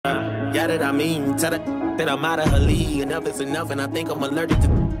Yeah, that I mean. Tell her that I'm out of her league. Enough is enough, and I think I'm allergic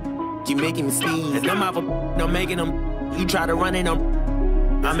to keep making me sneeze. And them I'm making them. You try to run it,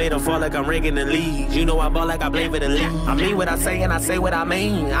 I made them fall like I'm ranking the leagues. You know I ball like I play for the league. I mean what I say and I say what I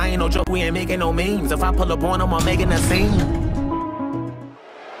mean. I ain't no joke, we ain't making no memes. If I pull up on them, I'm making a scene.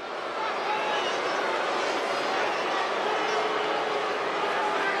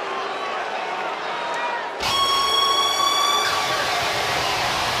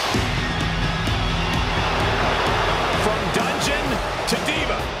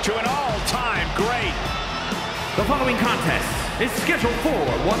 The following contest is scheduled for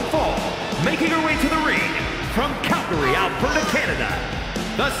one fall. Making her way to the ring from Calgary, Alberta, Canada,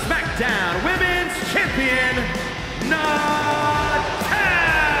 the SmackDown Women's Champion, Natalya!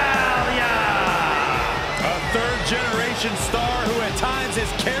 A third-generation star who at times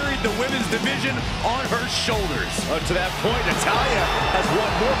has carried the women's division on her shoulders. To that point, Natalya has won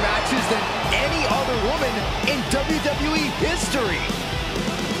more matches than any other woman in WWE history.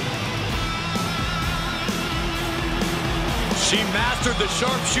 She mastered the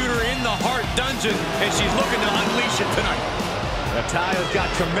sharpshooter in the Heart Dungeon, and she's looking to unleash it tonight. Natalya's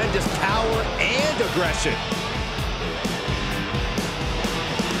got tremendous power and aggression.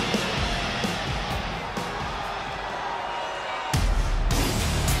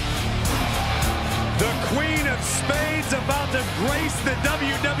 The Queen of Spades about to grace the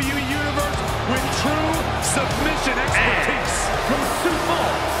WWE Universe with true submission expertise. And from Sioux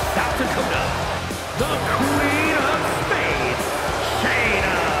Falls, South Dakota, the Queen of Spades, Shayne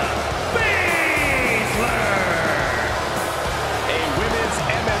Baszler. A women's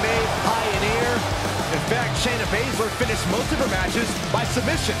MMA pioneer. In fact, Shayne Baszler finished most of her matches by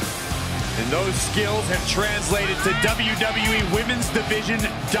submission. And those skills have translated to WWE Women's Division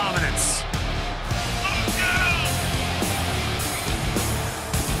dominance.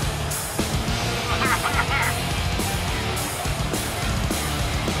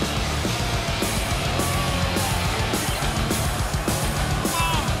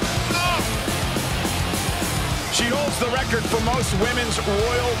 She holds the record for most women's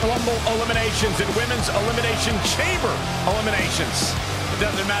Royal Rumble eliminations and women's Elimination Chamber eliminations. It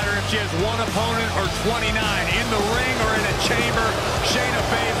doesn't matter if she has one opponent or 29. In the ring or in a chamber, Shayne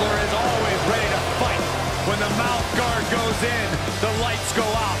Baszler is always ready to fight. When the mouth guard goes in, the lights go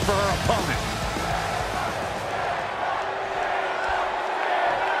out for her opponent.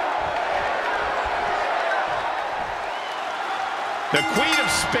 The Queen of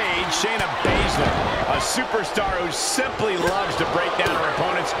Spades, Shayne Baszler, a superstar who simply loves to break down her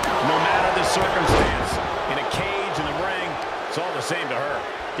opponents no matter the circumstance. In a cage, in the ring, it's all the same to her.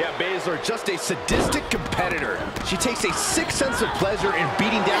 Yeah, Baszler, just a sadistic competitor. She takes a sick sense of pleasure in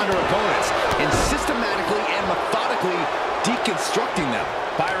beating down her opponents and systematically and methodically deconstructing them.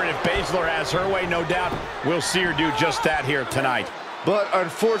 Byron, if Baszler has her way, no doubt we'll see her do just that here tonight. But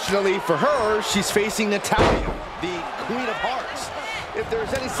unfortunately for her, she's facing Natalya, the Queen of Hearts. If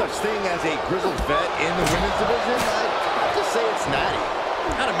there's any such thing as a grizzled vet in the women's division, I'd just say it's Natty.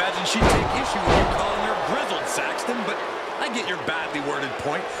 I'd imagine she'd take issue with you calling her grizzled, Saxton, but I get your badly worded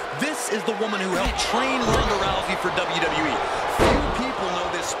point. This is the woman who helped train Ronda Rousey for WWE. Few people know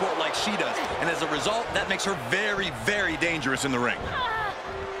this sport like she does, and as a result, that makes her very, very dangerous in the ring.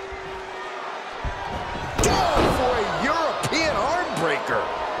 For a European arm breaker.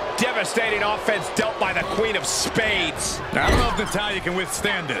 Devastating offense dealt by the Queen of Spades. I don't know if Natalya can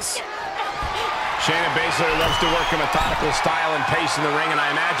withstand this. Shayne Baszler loves to work a methodical style and pace in the ring, and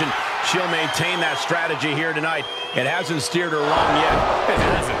I imagine she'll maintain that strategy here tonight. It hasn't steered her wrong yet. It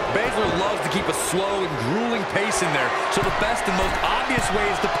hasn't. Baszler loves to keep a slow and grueling pace in there, so the best and most obvious way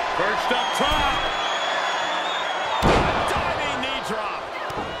is to perched up top. Diving knee drop.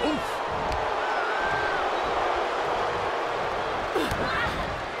 Oof.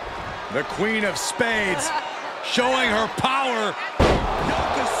 The Queen of Spades showing her power.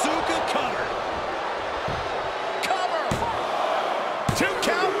 Yokosuka cover. Cover. 2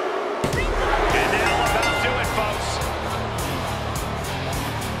 count. And that'll about do it, folks.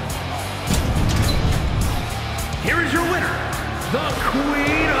 Here is your winner, the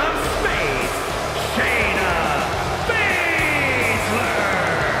Queen of Spades, Shayne Baszler.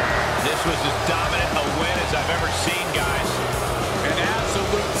 This was as dominant a win as I've ever seen, guys. An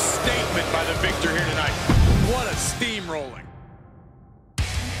absolute statement by the victor here tonight. What a steamrolling.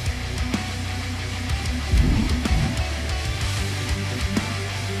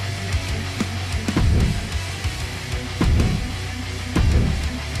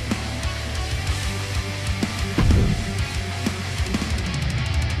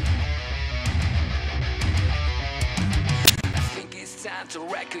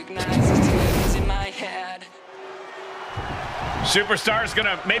 Superstar's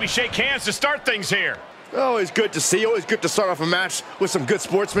gonna maybe shake hands to start things here. Always good to see. Always good to start off a match with some good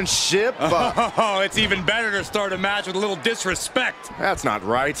sportsmanship. Oh, it's even better to start a match with a little disrespect. That's not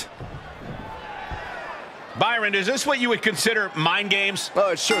right. Byron, is this what you would consider mind games?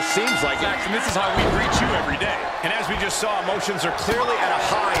 Well, it sure seems like it. Jackson, this is how we greet you every day. And as we just saw, emotions are clearly at a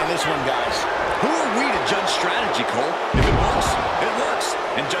high in this one, guys. Who are we to judge strategy, Cole? If it works, it works.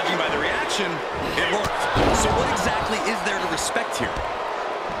 And judging by the reaction, it worked. So what exactly is there to respect here?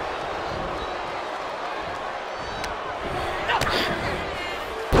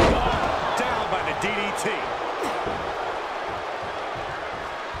 Down by the DDT.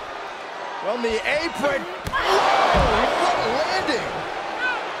 From the apron. Oh, what a landing.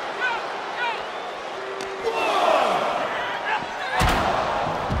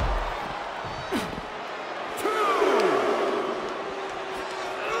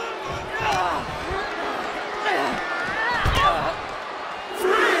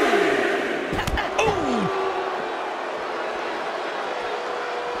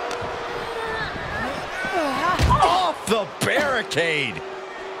 The barricade.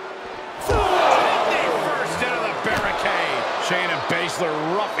 First into the barricade. Shayne and Baszler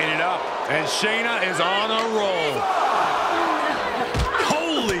roughing it up. And Shayna is on a roll.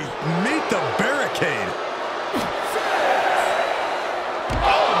 Holy, meet the barricade.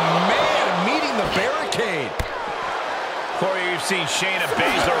 Oh, man, meeting the barricade. Corey, you've seen Shayne and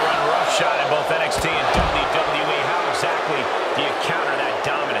Baszler run roughshod in both NXT and WWE. How exactly do you counter that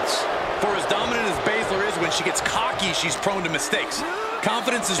dominance? For as dominant as Baszler is, when she gets cocky, she's prone to mistakes.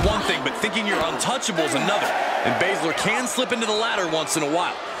 Confidence is one thing, but thinking you're untouchable is another. And Baszler can slip into the latter once in a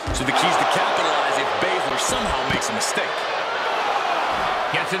while. So the key's to capitalize if Baszler somehow makes a mistake.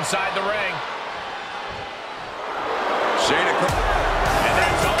 Gets inside the ring. Shayna, and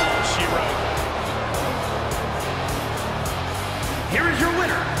that's all she wrote. Here is your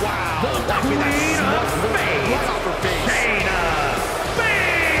winner. Wow. The Queen of Spades, Shayna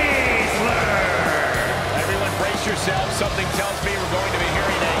Baszler. Everyone brace yourselves. Something tells me we're going to be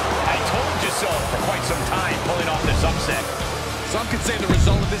hearing a "I told you so" for quite some time, pulling off this upset. some could say the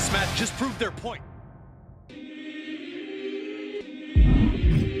result of this match just proved their point.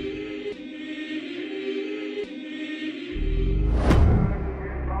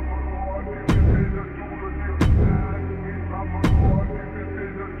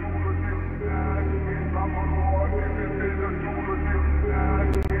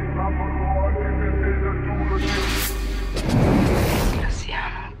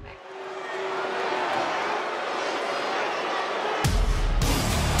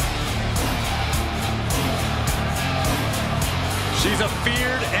 She's a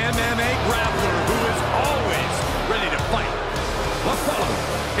feared MMA grappler who is always ready to fight. The following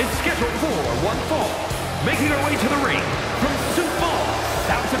is scheduled for one fall. Making her way to the ring from Sioux Falls,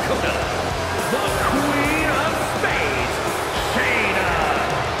 South Dakota, the Queen of Spades, Shayna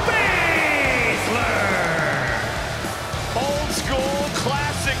Baszler. Old school,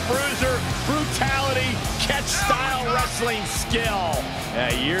 classic bruiser, brutality, catch style wrestling skill.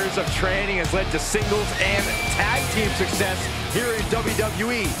 Years of training has led to singles and tag team success here in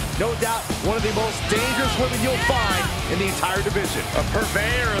WWE. No doubt one of the most dangerous women you'll find in the entire division. A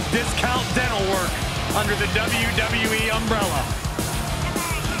purveyor of discount dental work under the WWE umbrella.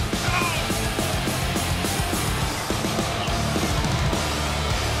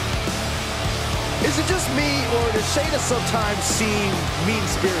 Is it just me, or does Shayna sometimes seem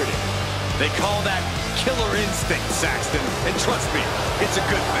mean-spirited? They call that killer instinct, Saxton. And trust me, it's a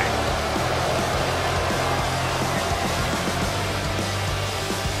good thing.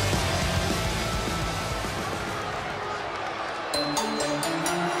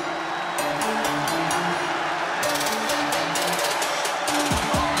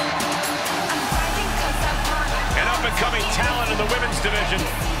 An up-and-coming talent in the women's division.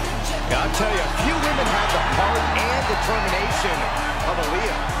 I'll tell you, few women have the heart and determination of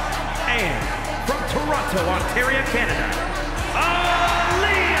Aaliyah. And from Toronto, Ontario, Canada,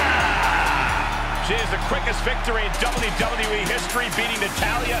 Aaliyah! She is the quickest victory in WWE history, beating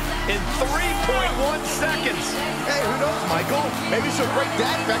Natalya in 3.1 seconds. Hey, who knows, Michael? Maybe she'll break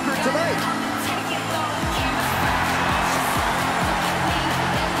that record tonight.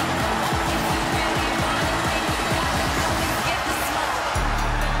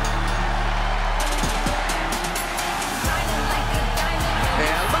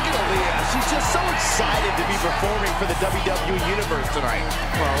 She's just so excited to be performing for the WWE Universe tonight.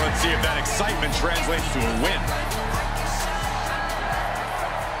 Well, let's see if that excitement translates to a win.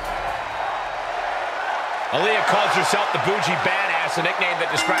 Aaliyah calls herself the bougie badass. Badass, a nickname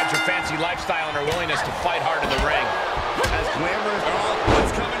that describes her fancy lifestyle and her willingness to fight hard in the ring. As glamorous. Oh, what's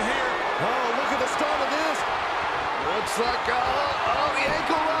coming here? Oh, look at the start of this. Looks like, the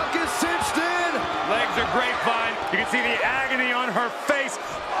ankle lock is cinched in. Legs are grapevine. You can see the agony on her face.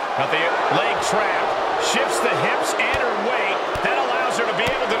 Got the leg trap, shifts the hips and her weight. That allows her to be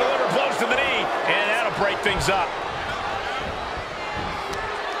able to deliver blows to the knee, and that'll break things up.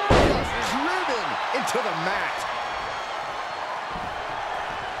 Just driven into the mat.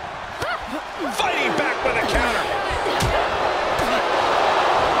 Fighting back with a counter.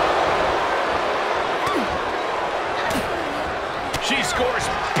 She scores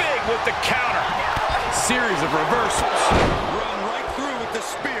big with the counter. Series of reversals. Run right through with the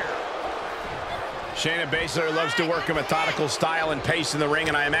spear. Shayne Baszler loves to work a methodical style and pace in the ring,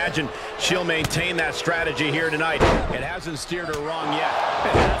 and I imagine she'll maintain that strategy here tonight. It hasn't steered her wrong yet.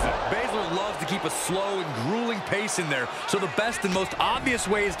 It hasn't. Baszler loves to keep a slow and grueling pace in there, so the best and most obvious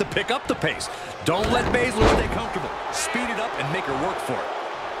way is to pick up the pace. Don't let Baszler stay comfortable. Speed it up and make her work for it.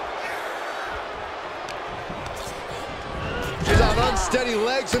 She's on unsteady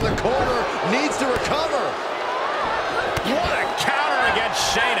legs in the corner. Needs to recover. What a counter against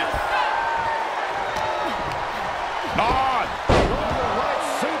Shayne. On. Right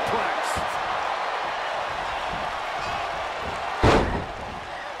suplex.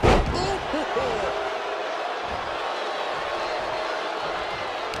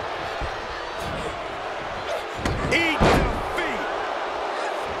 Eat defeat.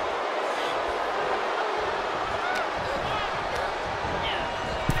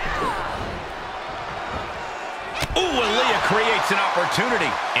 Ooh, Aaliyah creates an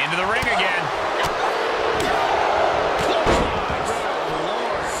opportunity. Into the ring again.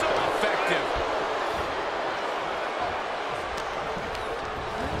 So effective.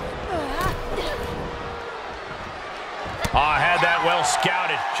 Had that well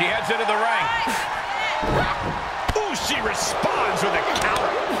scouted. She heads into the ring. Ooh, she responds with a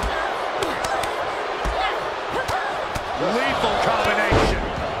counter. Lethal combination.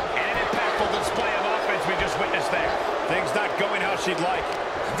 And an impactful display of offense we just witnessed there. Things not going how she'd like.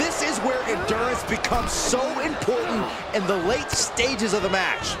 This is where endurance becomes so important in the late stages of the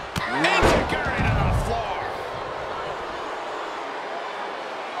match. Integrated on the floor.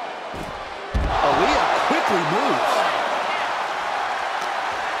 Aaliyah quickly moves.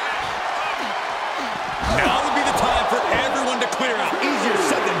 Now would be the time for everyone to clear out. Easier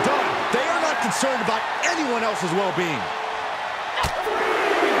said than done. They are not concerned about anyone else's well-being.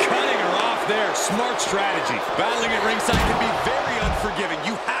 Cutting her off there. Smart strategy. Battling at ringside can be very unforgiving.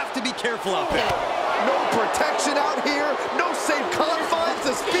 You have to be careful out there. No protection out here. No safe confines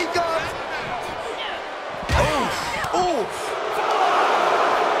to speak of. Oof. Oof.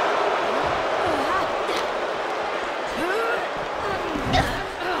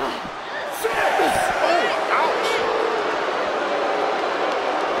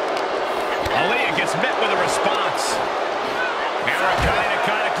 Aaliyah gets met with a response. Now we're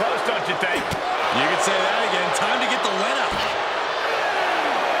kind of close, don't you think? You can say that again. Time to get the let out.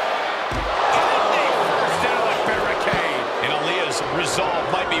 First into the barricade. And Aaliyah's resolve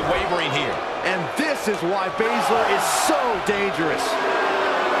might be wavering here. And this is why Baszler is so dangerous.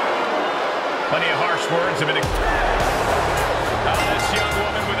 Plenty of harsh words have been... this young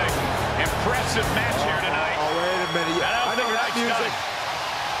woman with an impressive match here tonight. Oh, wait a minute. I know that music.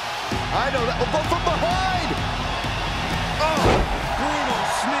 I know that. But from behind. Oh, brutal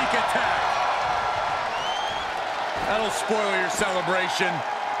sneak attack. That'll spoil your celebration.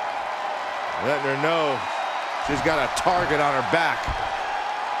 Letting her know she's got a target on her back.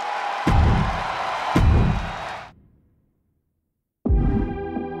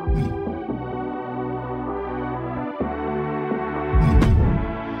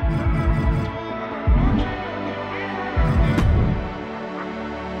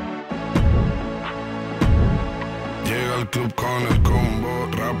 Club con el combo,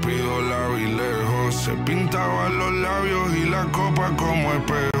 rápido la vi lejos. Se pintaba los labios y la copa como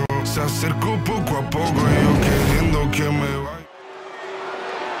espejo. Se acercó poco a poco, yo queriendo que me vaya.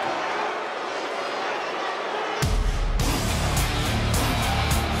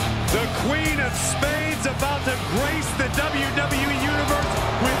 The Queen of Spades about to grace the WWE Universe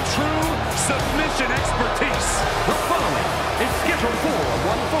with true submission expertise. The following is scheduled for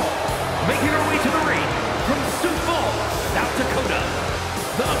one fall. Making her way to the ring from Sioux Falls, South Dakota,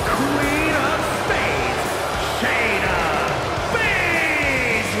 the Queen of Spades, Shayne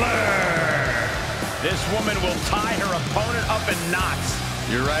Baszler. This woman will tie her opponent up in knots.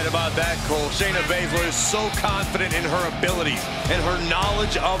 You're right about that, Cole. Shayne Baszler is so confident in her abilities and her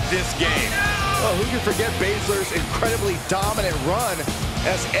knowledge of this game. Oh, who can forget Baszler's incredibly dominant run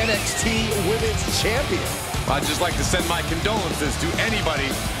as NXT Women's Champion? I'd just like to send my condolences to anybody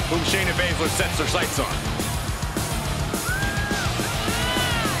whom Shayna Baszler sets their sights on.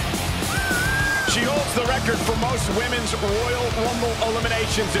 She holds the record for most women's Royal Rumble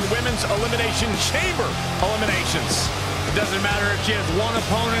eliminations and women's Elimination Chamber eliminations. It doesn't matter if she has one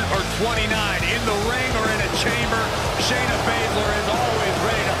opponent or 29. In the ring or in a chamber, Shayna Baszler is always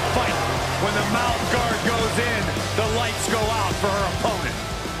ready to fight. When the mouth guard goes in, the lights go out for her opponent.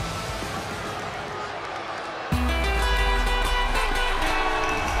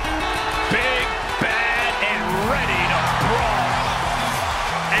 Big, bad, and ready to brawl.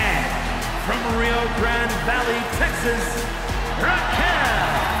 And from Rio Grande Valley, Texas, Raquel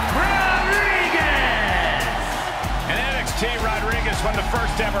Rodriguez. And NXT Rodriguez won the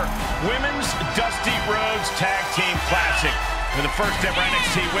first ever Women's Dusty Rhodes Tag Team Classic. For the first ever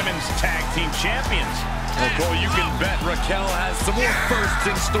NXT Women's Tag Team Champions. Well, Cole, you can bet Raquel has some more firsts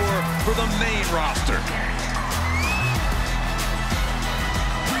in store for the main roster.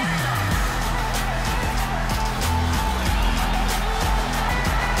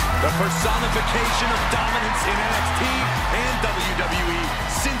 The personification of dominance in NXT and WWE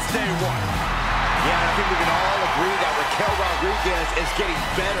since day one. Yeah, I think we can all agree that Raquel Rodriguez is getting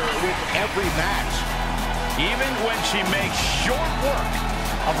better with every match. Even when she makes short work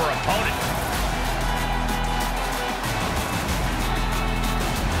of her opponent.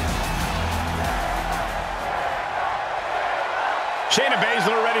 Shayna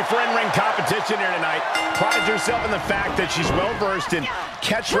Baszler ready for in-ring competition here tonight. Prides herself in the fact that she's well-versed in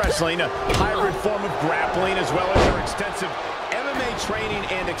catch wrestling, a hybrid form of grappling, as well as her extensive MMA training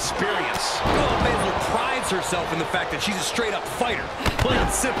and experience. Well, Baszler prides herself in the fact that she's a straight-up fighter. Plain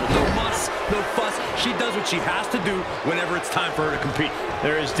and simple. No muss, no fuss. She does what she has to do whenever it's time for her to compete.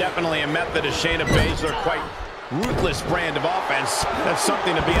 There is definitely a method of Shayna Baszler, quite ruthless brand of offense. That's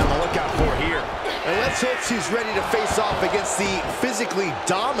something to be on the lookout for here. And let's hope she's ready to face off against the physically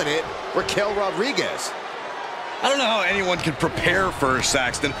dominant Raquel Rodriguez. I don't know how anyone can prepare for her,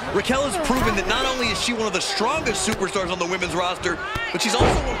 Saxton. Raquel has proven that not only is she one of the strongest superstars on the women's roster, but she's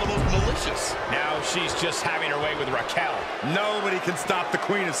also one of the most malicious. Now she's just having her way with Raquel. Nobody can stop the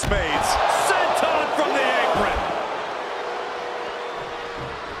Queen of Spades. Senton from the apron.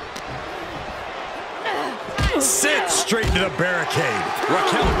 Sit straight into the barricade.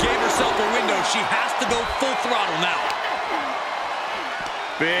 Raquel gave herself a window. She has to go full throttle now.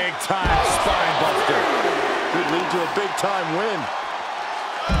 Big time spine buster. Could lead to a big-time win.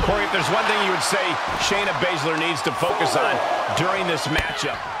 Corey, if there's one thing you would say Shayna Baszler needs to focus on during this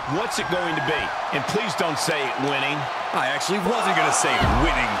matchup, what's it going to be? And please don't say winning. I actually wasn't going to say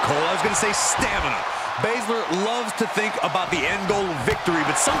winning, Cole. I was going to say stamina. Baszler loves to think about the end goal of victory,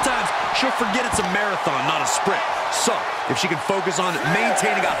 but sometimes she'll forget it's a marathon, not a sprint. So, if she can focus on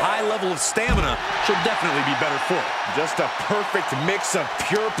maintaining a high level of stamina, she'll definitely be better for it. Just a perfect mix of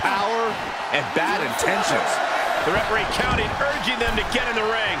pure power and bad intentions. The referee counting, urging them to get in the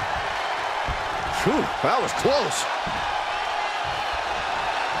ring. Phew, that was close.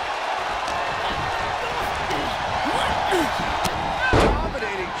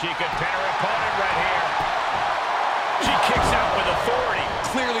 Dominating. She could pin her opponent right here. She kicks out with authority.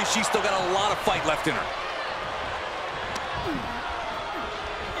 Clearly, she's still got a lot of fight left in her.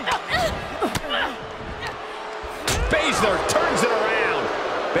 Baszler turns it around.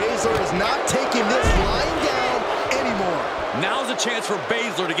 Baszler is not taking this lying down anymore. Now's a chance for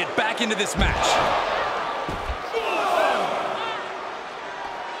Baszler to get back into this match.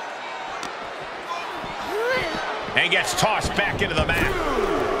 And gets tossed back into the mat.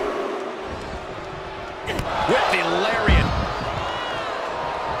 With the lariat.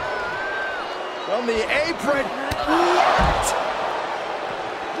 From the apron. What?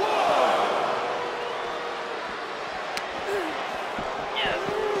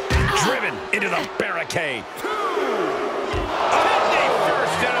 Driven into the barricade. Knee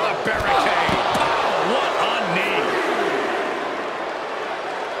first into the barricade. What a knee.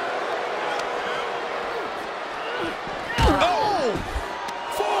 Oh!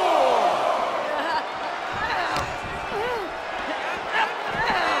 4.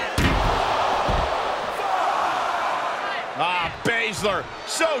 Baszler,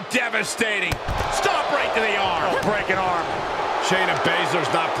 so devastating. Stop right to the arm. Breaking arm. Shayna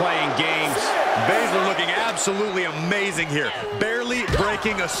Baszler's not playing games. Baszler looking absolutely amazing here. Barely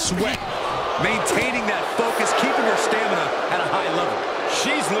breaking a sweat. Maintaining that focus, keeping her stamina at a high level.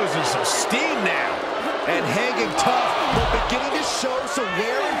 She's losing some steam now. And hanging tough, but beginning to show some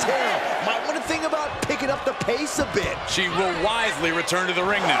wear and tear. Might want to think about picking up the pace a bit. She will wisely return to the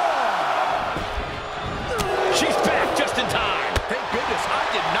ring now. She's back just in time. Thank goodness, I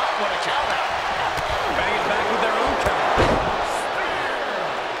did not want to count out. Bang it back with their own count.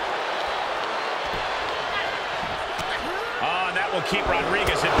 And that will keep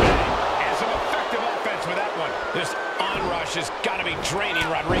Rodriguez at bay. And some effective offense with that one. This onrush has got to be draining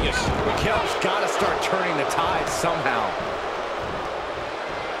Rodriguez. Raquel's got to start turning the tide somehow.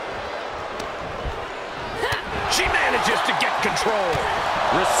 She manages to get control.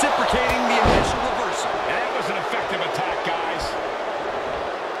 Reciprocating the initial reversal. And that was an effective attack, guys.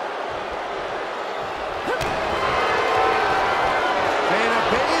 And a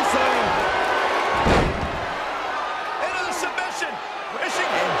Baszler. Into the submission. And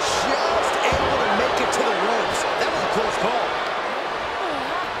just able to make it to the ropes. That was a close call.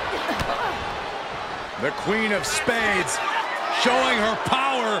 The Queen of Spades showing her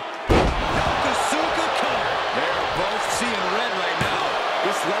power. Yokosuka cover. They're both seeing red right now.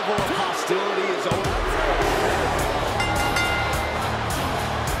 This level of hostility is over.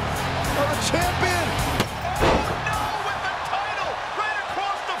 Oh, the champion! No, with the title right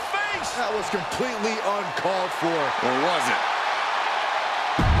across the face. That was completely uncalled for. Or was it?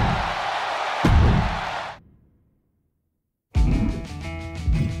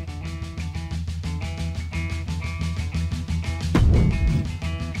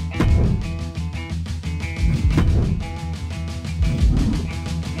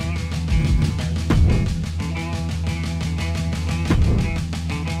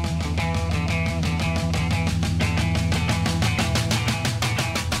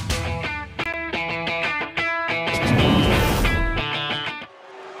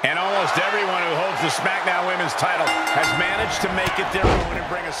 Everyone who holds the SmackDown Women's title has managed to make it their own and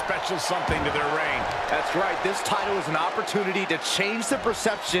bring a special something to their reign. That's right. This title is an opportunity to change the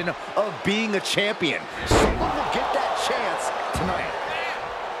perception of being a champion. Someone will get that chance tonight.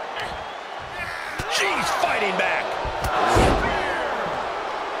 She's fighting back.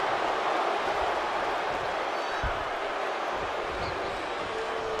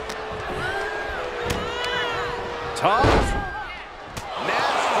 Toss.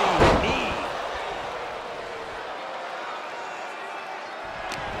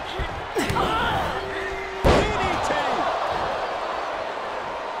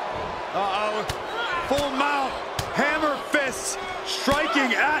 Full mount, hammer fists,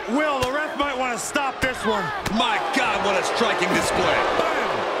 striking at will. The ref might want to stop this one. My God, what a striking display.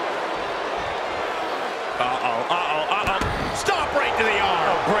 Boom. Stop right to the arm.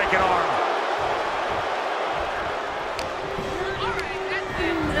 Oh, break an arm.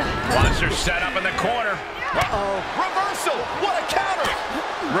 Wants her set up in the corner. Reversal. What a counter.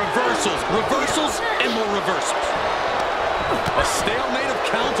 Reversals, reversals, and more reversals. A stalemate of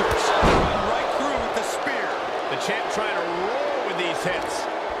counters. Right through with the spear. The champ trying to roll with these hits.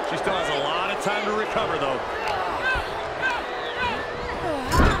 She still has a lot of time to recover, though.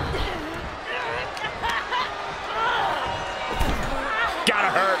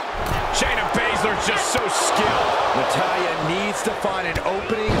 Gotta hurt. Shayna Baszler's just so skilled. Natalya needs to find an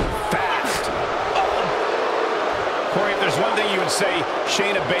opening fast. Corey, if there's one thing you would say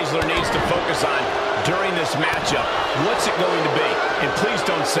Shayna Baszler needs to focus on during this matchup, what's it going to be? And please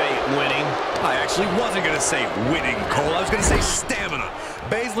don't say winning. I actually wasn't going to say winning, Cole. I was going to say stamina.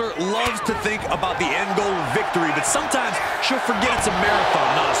 Baszler loves to think about the end goal victory, but sometimes she'll forget it's a marathon,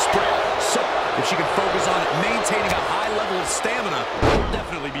 not a sprint. So if she can focus on maintaining a high level of stamina, it'll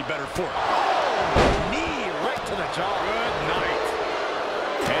definitely be better for her. Oh, knee right to the jaw. Good night.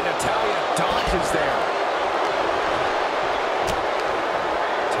 And Natalya dodges there.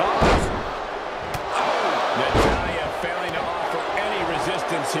 Toss. Natalya failing to offer any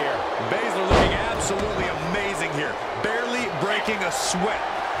resistance here. Baszler looking absolutely amazing here. Barely breaking a sweat.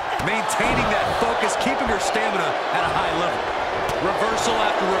 Maintaining that focus, keeping her stamina at a high level. Reversal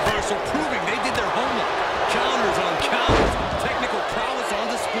after reversal, proving they did their homework. Counters on counters. Technical prowess on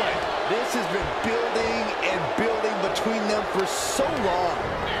display. This has been building and building between them for so long.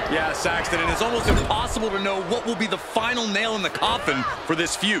 Yeah, Saxton, and it's almost impossible to know what will be the final nail in the coffin for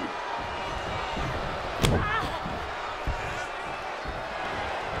this feud.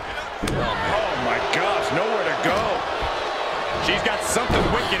 Oh my gosh, nowhere to go. She's got something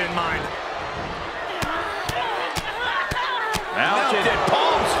wicked in mind. Mounted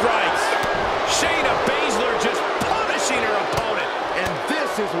palm strikes. Shayna Baszler just punishing her opponent. And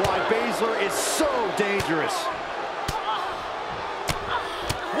this is why Baszler is so dangerous.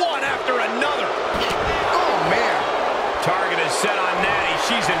 One after another. Oh, man. Target is set on Natty.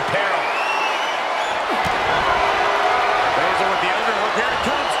 She's in peril. Baszler with the underhook. Here it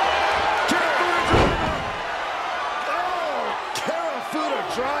comes. Oh, Karafuda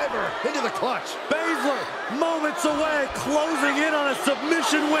driver into the clutch. Baszler minutes away, closing in on a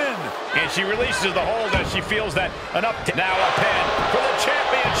submission win. And she releases the hold as she feels that an up. Now a pin for the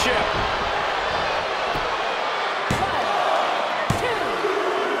championship.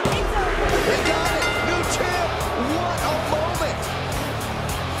 They got it. New champ. What a moment.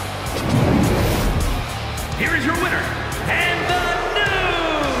 Here is your winner, and the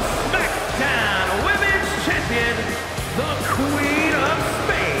new SmackDown Women's Champion, the Queen of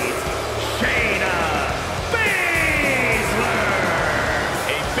Spades, Shayne Baszler.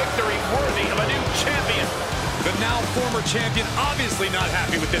 A victory worthy of a new champion. The now former champion obviously not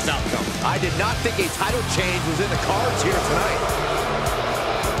happy with this outcome. I did not think a title change was in the cards here tonight.